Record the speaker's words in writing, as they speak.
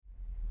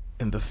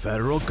In the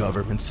federal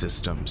government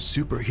system,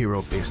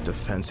 superhero-based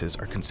offenses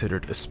are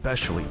considered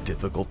especially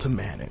difficult to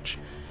manage.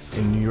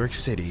 In New York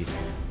City,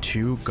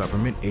 2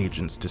 government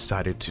agents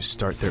decided to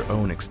start their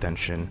own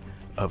extension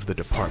of the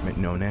department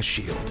known as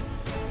S.H.I.E.L.D.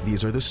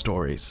 These are the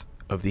stories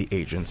of the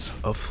Agents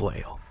of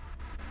Flail.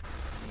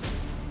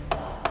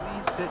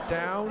 Please sit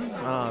down.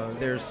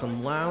 There's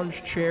some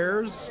lounge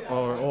chairs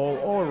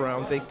all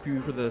around. Thank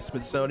you for the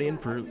Smithsonian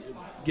for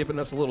giving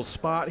us a little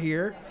spot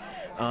here.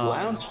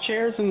 Lounge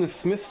chairs in the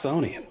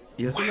Smithsonian.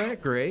 Isn't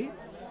that great?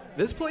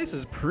 This place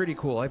is pretty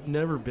cool. I've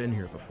never been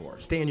here before.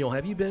 Staniel,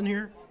 have you been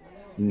here?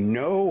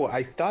 No,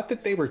 I thought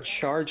that they were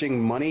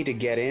charging money to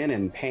get in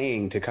and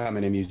paying to come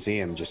in a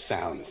museum. Just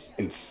sounds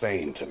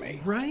insane to me.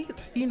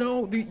 Right? You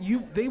know,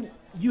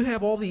 you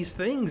have all these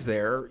things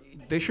there.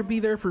 They should be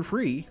there for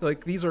free.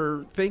 Like, these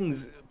are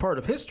things part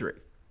of history,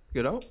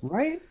 you know?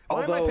 Right?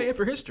 Why am I paying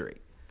for history?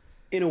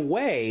 In a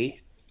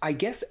way, I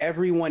guess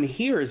everyone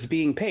here is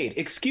being paid.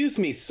 Excuse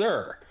me,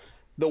 sir.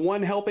 The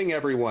one helping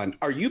everyone.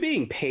 Are you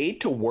being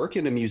paid to work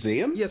in a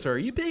museum? Yes, sir. Are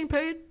you being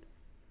paid?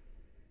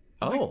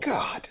 Oh. My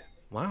God.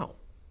 Wow.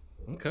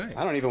 Okay.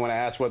 I don't even want to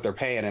ask what they're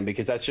paying him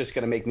because that's just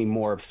going to make me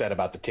more upset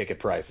about the ticket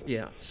prices.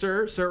 Yeah.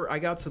 Sir, I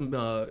got some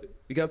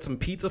we got some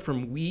pizza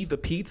from We the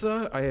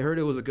Pizza. I heard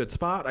it was a good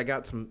spot.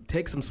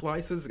 Take some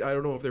slices. I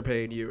don't know if they're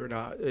paying you or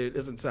not. It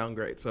doesn't sound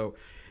great. So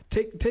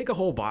take a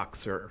whole box,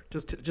 sir.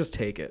 Just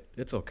take it.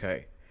 It's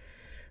okay.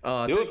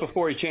 Do it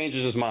before he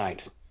changes his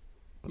mind.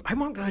 I'm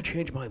not going to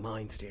change my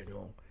mind,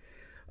 Daniel.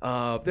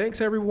 Thanks,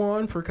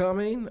 everyone, for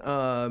coming.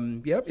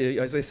 Yep,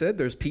 as I said,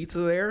 there's pizza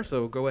there,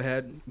 so go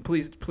ahead.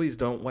 Please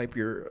don't wipe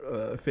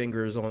your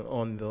fingers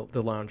on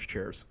the lounge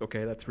chairs,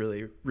 okay? That's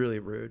really, really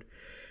rude.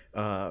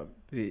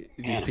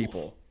 These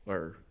people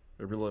are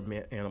real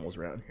animals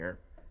around here.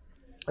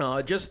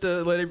 Just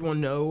to let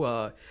everyone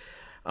know,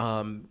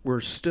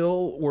 we're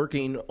still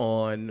working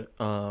on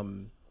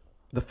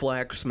the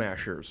Flag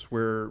Smashers.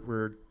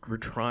 We're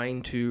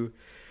trying to...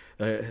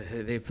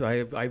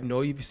 I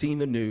know you've seen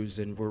the news,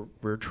 and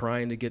we're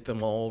trying to get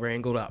them all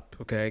wrangled up.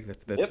 Okay,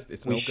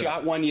 it's no we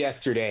shot one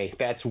yesterday.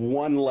 That's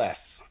one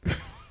less.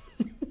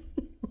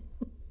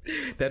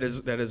 That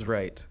is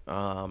right.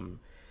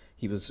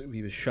 He was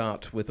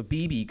shot with a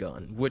BB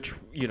gun, which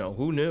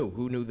who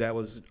knew that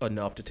was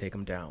enough to take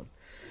him down.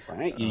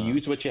 Right, you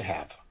use what you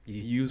have. You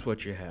use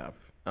what you have.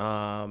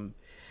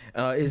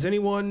 Is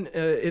anyone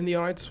in the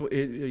audience?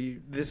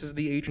 This is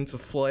the Agents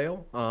of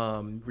Flail.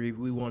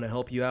 We want to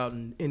help you out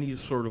in any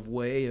sort of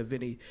way of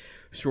any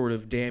sort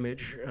of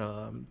damage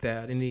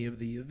that any of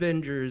the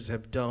Avengers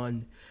have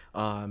done.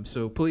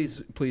 So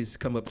please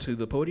come up to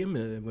the podium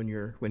when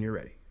you're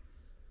ready.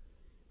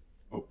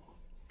 Oh,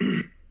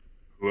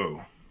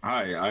 hello.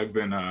 Hi. I've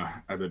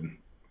been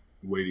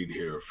waiting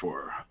here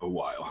for a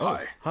while. Oh,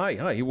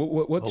 hi.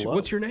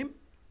 What's your name?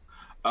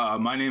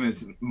 My name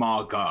is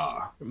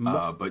Maga,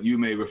 but you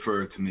may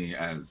refer to me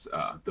as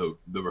the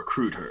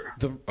recruiter.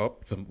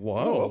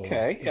 Wow.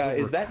 Okay.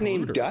 Is that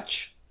name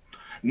Dutch?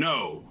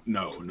 No.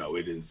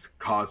 It is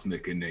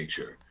cosmic in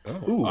nature.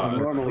 Ooh, I'm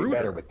normally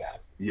better with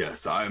that.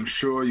 Yes, I am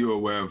sure you're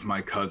aware of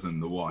my cousin,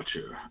 the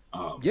Watcher.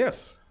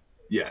 Yes.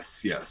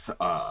 Yes.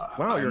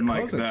 Wow, your I'm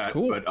like cousin. that,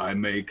 Cool. but I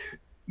make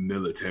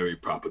military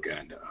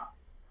propaganda.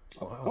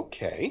 Oh, wow.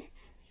 Okay.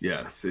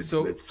 Yes,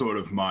 it's sort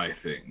of my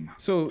thing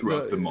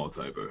throughout the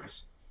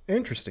multiverse.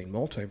 Interesting,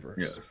 multiverse.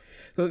 Yes.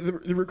 The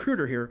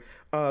recruiter here.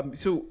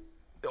 So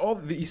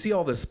you see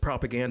all this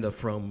propaganda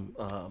from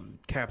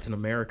Captain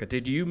America.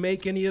 Did you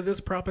make any of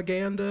this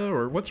propaganda,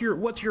 or what's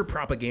your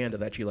propaganda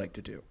that you like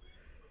to do?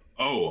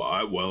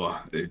 Oh,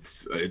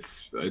 it's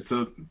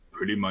a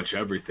pretty much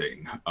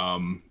everything.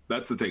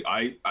 That's the thing.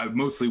 I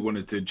mostly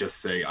wanted to just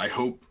say I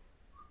hope.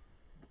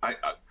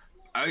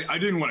 I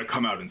didn't want to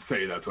come out and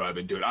say that's what I've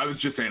been doing. I was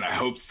just saying I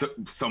hope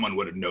someone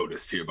would have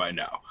noticed here by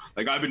now.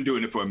 Like, I've been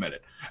doing it for a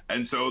minute,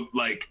 and so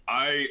like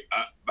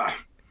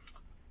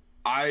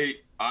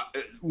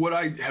what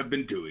I have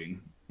been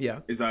doing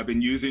is I've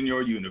been using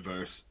your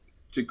universe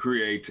to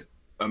create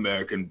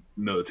American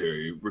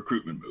military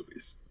recruitment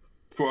movies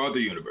for other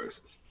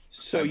universes.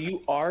 So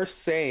you are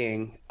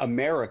saying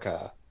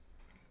America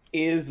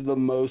is the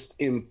most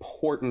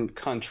important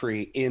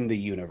country in the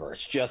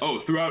universe?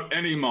 Throughout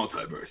any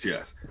multiverse,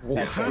 yes.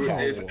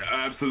 It's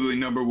absolutely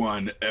number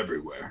one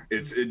everywhere.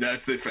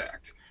 That's the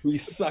fact. We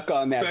suck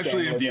on that,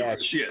 especially in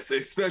viewership. Yes,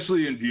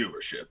 especially in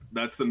viewership.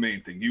 That's the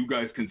main thing. You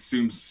guys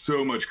consume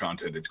so much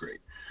content. It's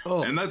great.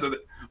 And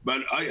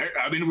but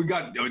I mean,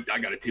 I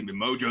got a team of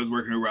mojos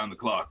working around the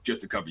clock just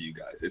to cover you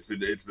guys. It's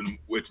been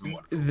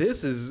wonderful.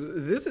 This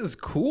is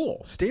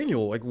cool,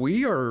 Staniel. Like,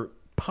 we are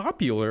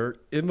popular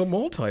in the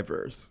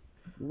multiverse.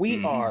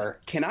 We are.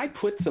 Can I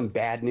put some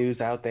bad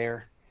news out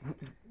there?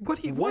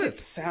 What it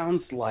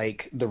sounds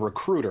like the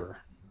recruiter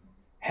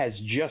has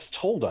just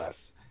told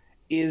us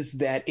is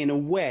that, in a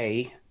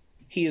way,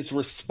 he is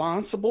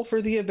responsible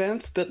for the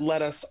events that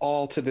led us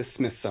all to the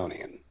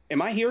Smithsonian.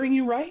 Am I hearing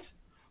you right?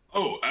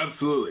 Oh,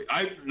 absolutely.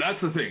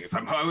 That's the thing.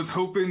 I was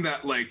hoping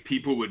that like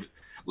people would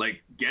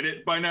like get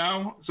it by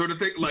now sort of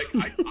thing. Like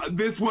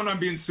this one, I'm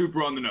being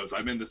super on the nose.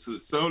 I'm in the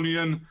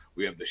Smithsonian.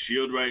 We have the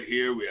shield right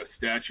here. We have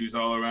statues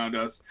all around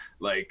us.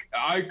 Like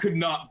I could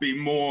not be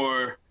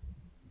more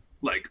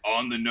like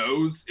on the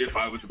nose if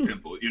I was a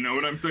pimple. You know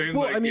what I'm saying?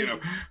 Well, like, I mean, you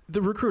know,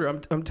 the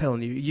Recruiter, I'm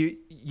telling you,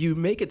 you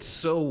make it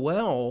so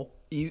well.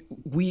 You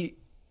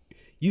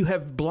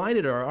have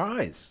blinded our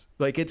eyes.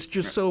 Like it's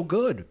just so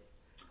good.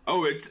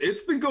 Oh,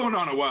 it's been going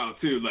on a while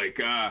too. Like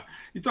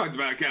you talked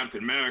about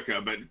Captain America,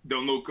 but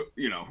don't look,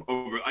 you know,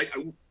 over.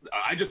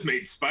 I just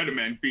made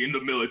Spider-Man be in the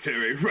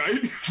military,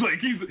 right? Like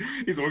he's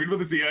working for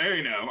the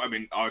CIA now. I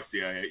mean, our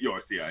CIA,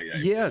 your CIA.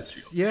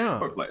 Yes, yeah.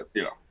 Or like,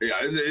 you know,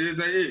 yeah. You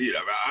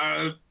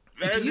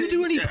know, do you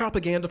do any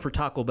propaganda for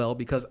Taco Bell?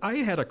 Because I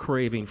had a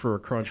craving for a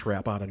Crunch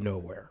Wrap out of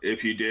nowhere.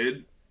 If you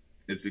did,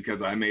 it's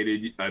because I made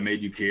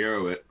you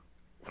Quiero it.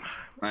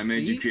 I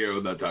made you Quiero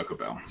that Taco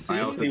Bell.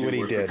 I also do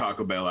work for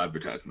Taco Bell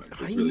advertisements.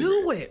 I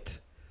knew it.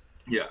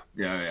 Yeah.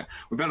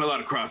 We've had a lot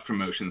of cross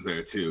promotions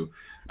there too.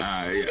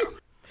 Yeah.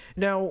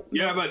 Now.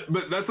 Yeah,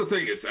 but that's the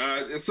thing is,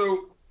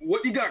 so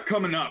what you got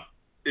coming up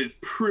is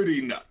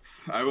pretty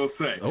nuts, I will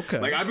say. Okay.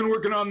 Like I've been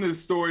working on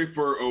this story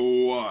for a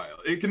while.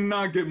 It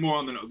cannot get more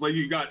on the nose. Like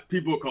you got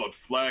people called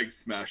flag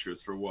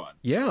smashers for one.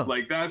 Yeah.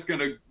 Like that's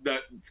gonna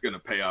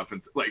pay off,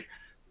 and like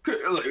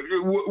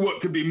what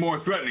could be more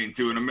threatening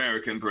to an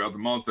American throughout the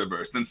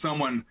multiverse than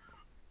someone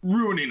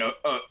ruining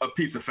a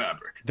piece of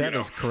fabric? That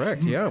is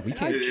correct. Yeah, we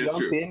can't. Can I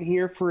jump in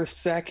here for a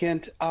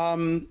second?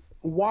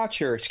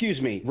 Watcher,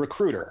 excuse me,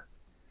 Recruiter.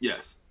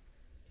 Yes.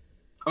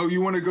 Oh,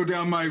 you want to go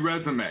down my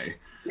resume?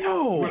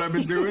 No. What I've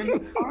been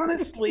doing?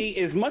 Honestly,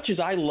 as much as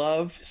I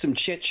love some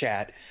chit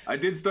chat, I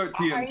did start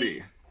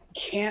TMZ.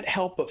 Can't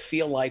help but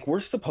feel like we're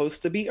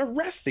supposed to be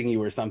arresting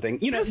you or something.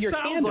 You know, That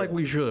sounds like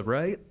we should,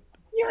 right?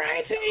 You're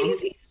right.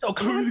 He's so Who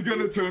are you confident.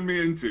 gonna turn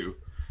me into?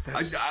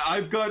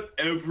 I've got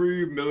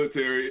every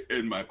military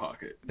in my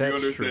pocket. Do you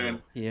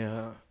understand? True.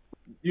 Yeah.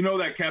 You know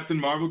that Captain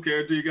Marvel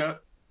character you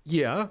got?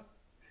 Yeah.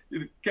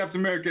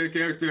 Captain America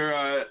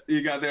character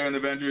you got there in the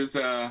Avengers.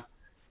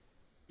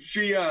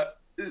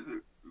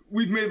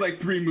 We've made like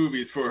 3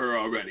 movies for her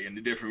already in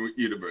a different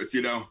universe.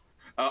 You know,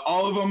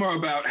 all of them are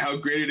about how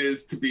great it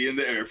is to be in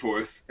the Air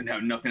Force and how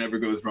nothing ever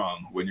goes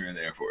wrong when you're in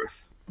the Air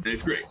Force. And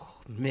it's great.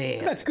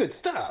 Man, That's good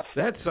stuff.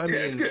 I mean,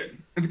 It's good.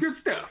 It's good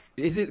stuff.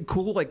 Is it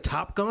cool like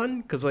Top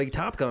Gun? Because like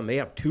Top Gun, they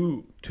have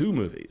two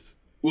movies.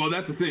 Well,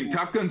 that's the thing.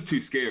 Top Gun's too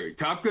scary.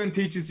 Top Gun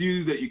teaches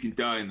you that you can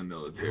die in the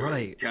military.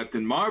 Right.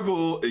 Captain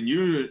Marvel in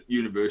your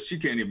universe, she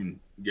can't even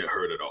get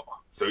hurt at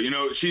all. So you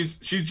know, she's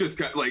just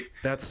kind of like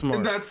That's smart.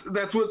 And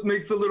that's what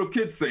makes the little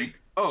kids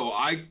think, oh,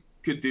 I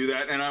could do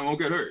that and I won't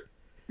get hurt.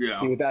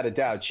 Yeah. Without a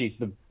doubt, she's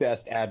the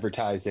best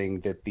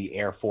advertising that the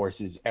Air Force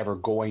is ever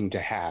going to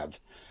have.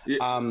 The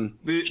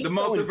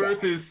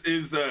multiverse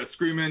is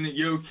screaming,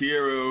 "Yo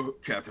quiero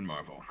Captain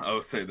Marvel."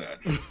 I'll say that.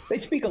 They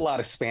speak a lot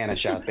of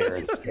Spanish out there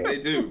in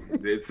space. They do.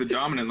 It's the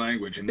dominant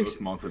language in most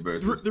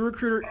multiverses. The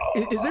Recruiter,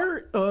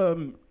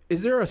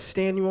 is there a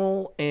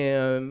Stanuel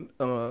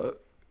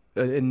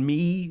and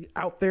me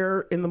out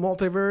there in the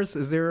multiverse?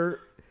 Is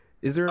there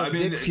a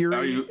Nick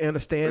Fury and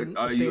a Stan?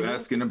 Are you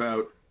asking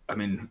about? I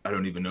mean, I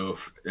don't even know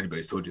if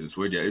anybody's told you this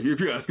word yet. If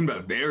you're asking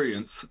about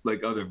variants,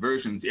 like other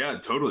versions, yeah,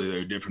 totally, there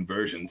are different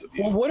versions of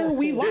you. Well, what are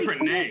we like?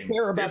 Different names. We don't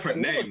care about Different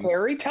the names.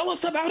 military. Tell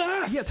us about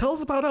us. Yeah, tell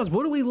us about us.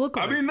 What do we look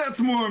like? I mean, that's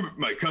more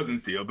my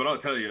cousin's deal, but I'll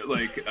tell you,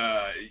 like,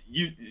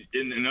 you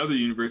in other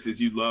universes,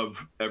 you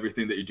love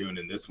everything that you're doing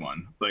in this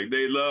one. Like,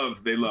 they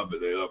love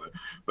it.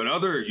 But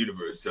other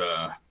universe,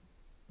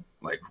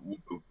 like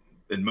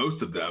in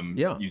most of them,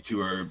 you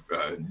two are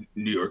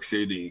New York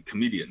City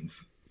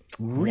comedians.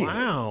 Really?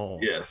 Wow.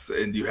 Yes,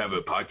 and you have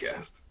a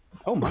podcast.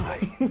 Oh my.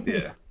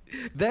 Yeah.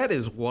 That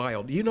is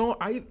wild. You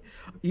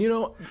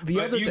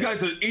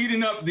guys are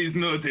eating up these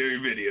military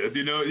videos.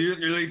 You know,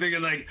 you're like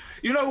thinking like,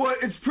 you know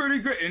what? It's pretty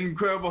great.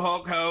 Incredible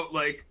Hulk, how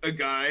like a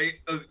guy,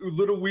 a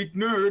little weak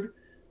nerd,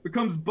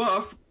 becomes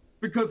buff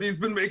because he's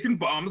been making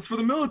bombs for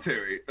the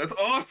military. That's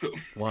awesome.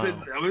 Wow. I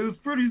thought that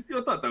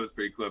was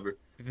pretty clever.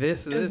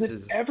 Does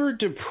it ever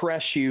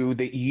depress you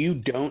that you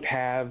don't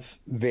have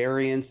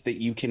variants that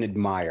you can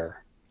admire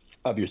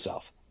of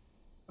yourself?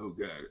 Oh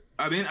god.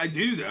 I mean, I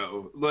do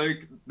though.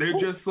 Like they're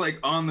just like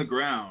on the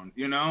ground,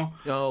 you know?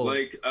 Oh.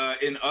 Like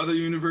in other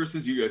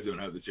universes, you guys don't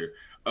have this here.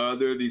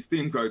 There are these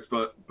theme parks,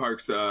 the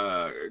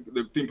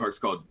theme parks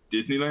called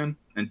Disneyland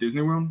and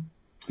Disney World.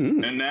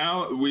 And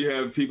now we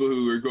have people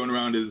who are going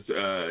around as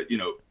they're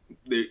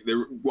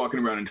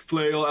walking around in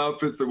flail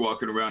outfits, they're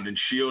walking around in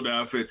shield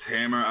outfits,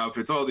 hammer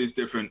outfits, all these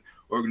different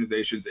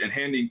organizations, and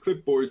handing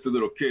clipboards to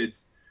little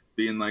kids,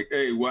 being like,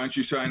 hey, why don't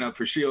you sign up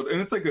for shield? And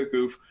it's like a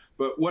goof,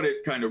 but what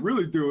it kind of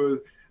really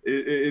do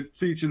is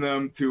teaching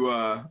them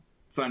to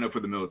sign up for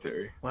the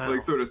military. Wow.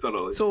 Like sort of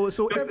subtly. So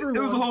everyone...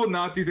 It was a whole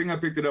Nazi thing. I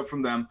picked it up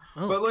from them,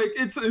 but like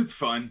it's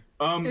fun.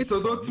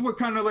 That's what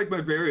kind of like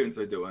my variants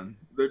are doing.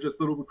 They're just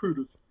little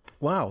recruiters.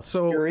 Wow.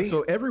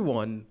 So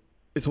everyone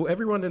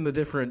in the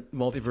different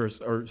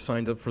multiverse are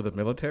signed up for the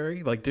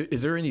military. Like,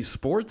 is there any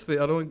sports? I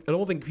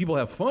don't think people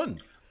have fun.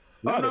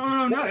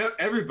 No, not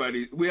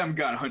everybody. We haven't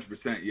got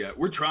 100% yet.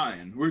 We're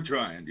trying.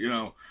 You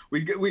know,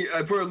 we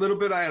for a little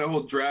bit. I had a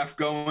whole draft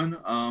going.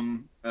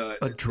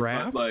 A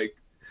draft? Like,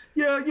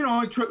 yeah, you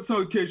know,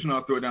 so occasionally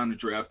I'll throw down a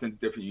draft in a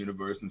different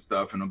universe and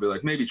stuff, and I'll be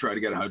like, maybe try to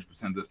get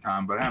 100% this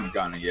time, but I haven't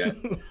gotten it yet.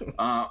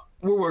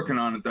 We're working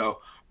on it though.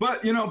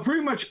 But you know,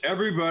 pretty much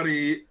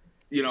everybody,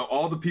 you know,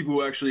 all the people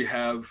who actually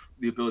have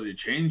the ability to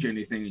change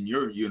anything in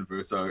your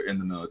universe are in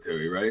the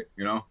military, right?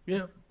 You know?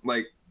 Yeah.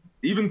 Like.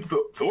 Even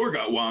Thor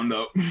got wound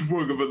up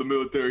working for the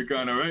military,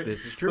 kind of, right?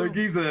 This is true. Like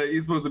he's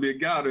supposed to be a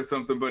god or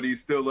something, but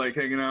he's still like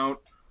hanging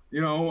out,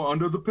 you know,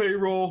 under the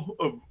payroll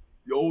of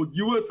the old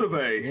U.S. of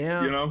A.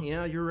 Yeah, you know.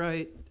 Yeah, you're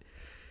right.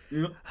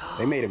 Yeah.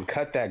 They made him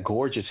cut that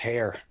gorgeous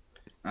hair.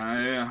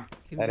 Yeah.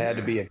 That had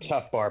to be a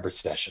tough barber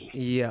session.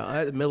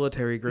 Yeah,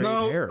 military grade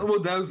hair. Well,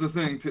 that was the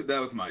thing.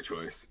 That was my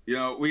choice. You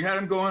know, we had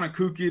him go on a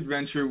kooky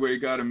adventure where he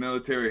got a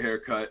military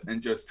haircut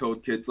and just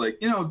told kids like,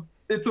 you know,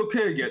 it's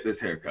okay to get this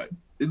haircut.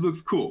 It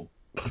looks cool.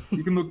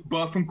 You can look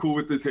buff and cool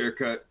with this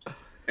haircut,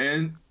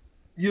 and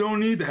you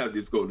don't need to have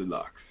these golden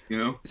locks, you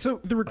know?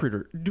 So, the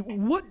recruiter,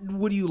 what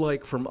would you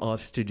like from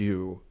us to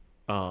do?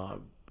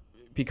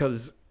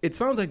 Because it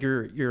sounds like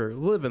you're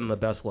living the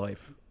best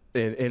life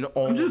in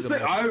all. I'm just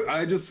saying,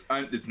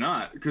 it's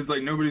not, because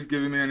like nobody's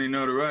giving me any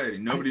notoriety.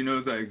 Nobody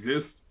knows I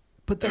exist.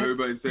 But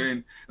everybody's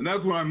saying, and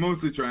that's what I'm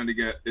mostly trying to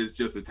get is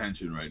just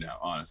attention right now,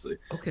 honestly.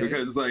 Okay.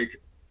 Because like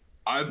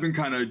I've been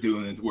kind of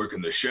doing work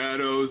in the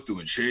shadows,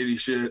 doing shady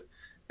shit.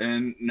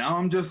 And now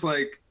I'm just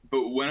like,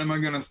 but when am I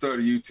going to start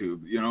a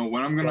YouTube? You know,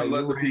 when I'm going to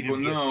let the people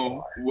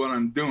know what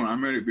I'm doing.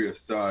 I'm ready to be a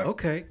star.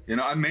 Okay. You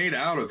know, I made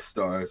out of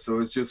stars, so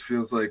it just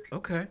feels like,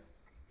 okay.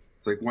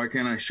 It's like, why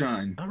can't I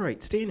shine? All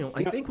right, Staniel,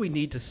 I think we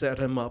need to set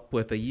him up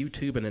with a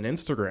YouTube and an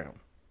Instagram.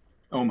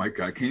 Oh my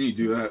God, can you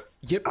do that?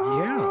 Yep.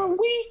 Yeah.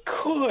 We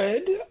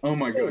could. Oh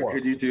my God,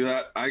 could you do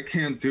that? I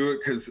can't do it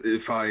because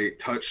if I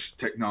touch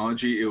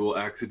technology, it will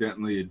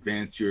accidentally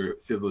advance your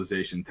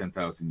civilization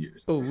 10,000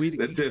 years. Oh,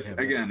 that's just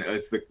again,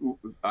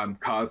 I'm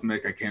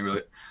cosmic. I can't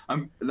really.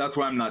 That's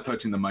why I'm not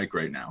touching the mic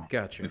right now.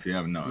 Gotcha. If you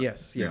haven't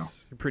noticed.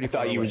 Yes. You're pretty. I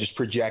thought you were just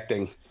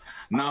projecting.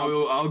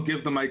 No, I'll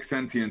give the mic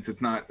sentience.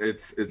 It's not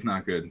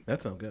good.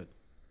 That sounds good.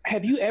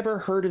 Have you ever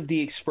heard of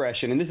the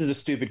expression, and this is a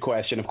stupid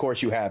question, of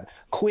course you have,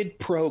 quid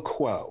pro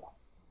quo?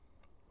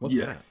 What's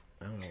that?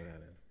 I don't know what that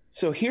is.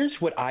 So here's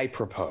what I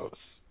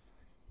propose.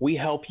 We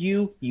help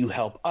you, you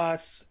help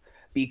us,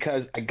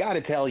 because I got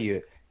to tell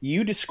you,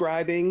 you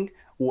describing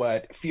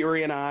what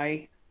Fury and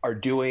I are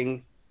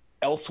doing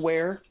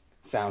elsewhere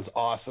sounds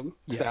awesome.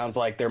 Yes. Sounds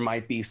like there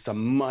might be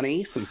some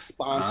money, some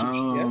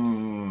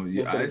sponsorships. Oh,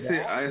 yeah,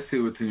 I see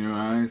what's in your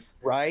eyes.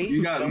 Right?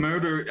 You got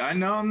murder. I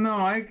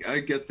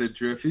get the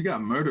drift. You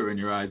got murder in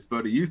your eyes,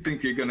 buddy. You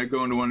think you're going to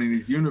go into one of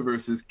these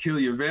universes, kill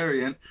your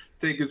variant,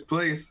 take his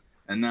place,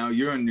 and now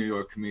you're a New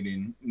York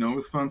comedian. No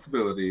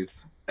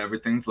responsibilities.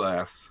 Everything's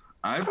laughs.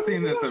 I've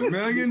seen this a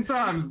million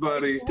times,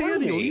 buddy.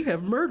 Staniel, you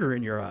have murder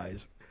in your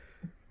eyes.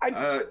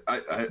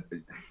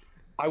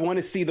 I want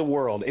to see the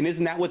world, and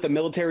isn't that what the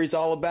military's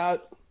all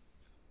about?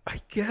 I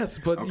guess,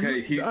 but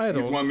okay, he's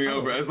won me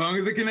over. As long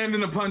as it can end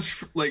in a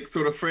punch, like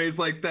sort of phrase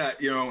like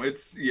that, you know,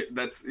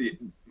 that's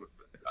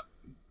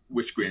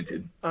wish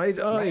granted.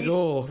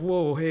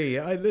 Whoa, hey,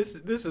 this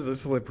is a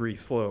slippery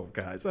slope,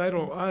 guys. I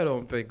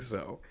don't think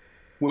so.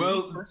 When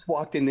we first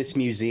walked in this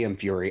museum,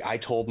 Fury, I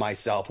told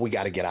myself we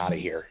got to get out of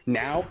here.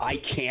 Now I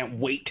can't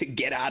wait to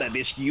get out of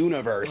this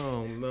universe.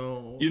 Oh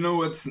no! You know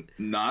what's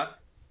not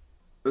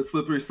a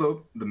slippery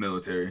slope? The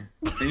military.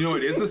 And you know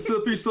what is a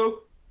slippery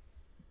slope?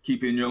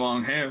 Keeping your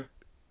long hair,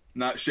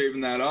 not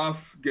shaving that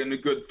off, getting a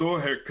good Thor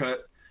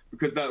haircut,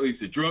 because that leads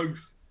to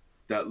drugs,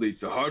 that leads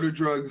to harder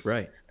drugs,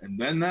 right? And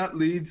then that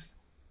leads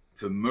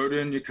to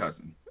murdering your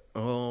cousin.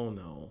 Oh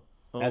no!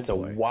 That's a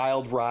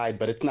wild ride,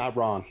 but it's not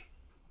wrong.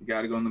 You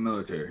got to go in the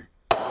military.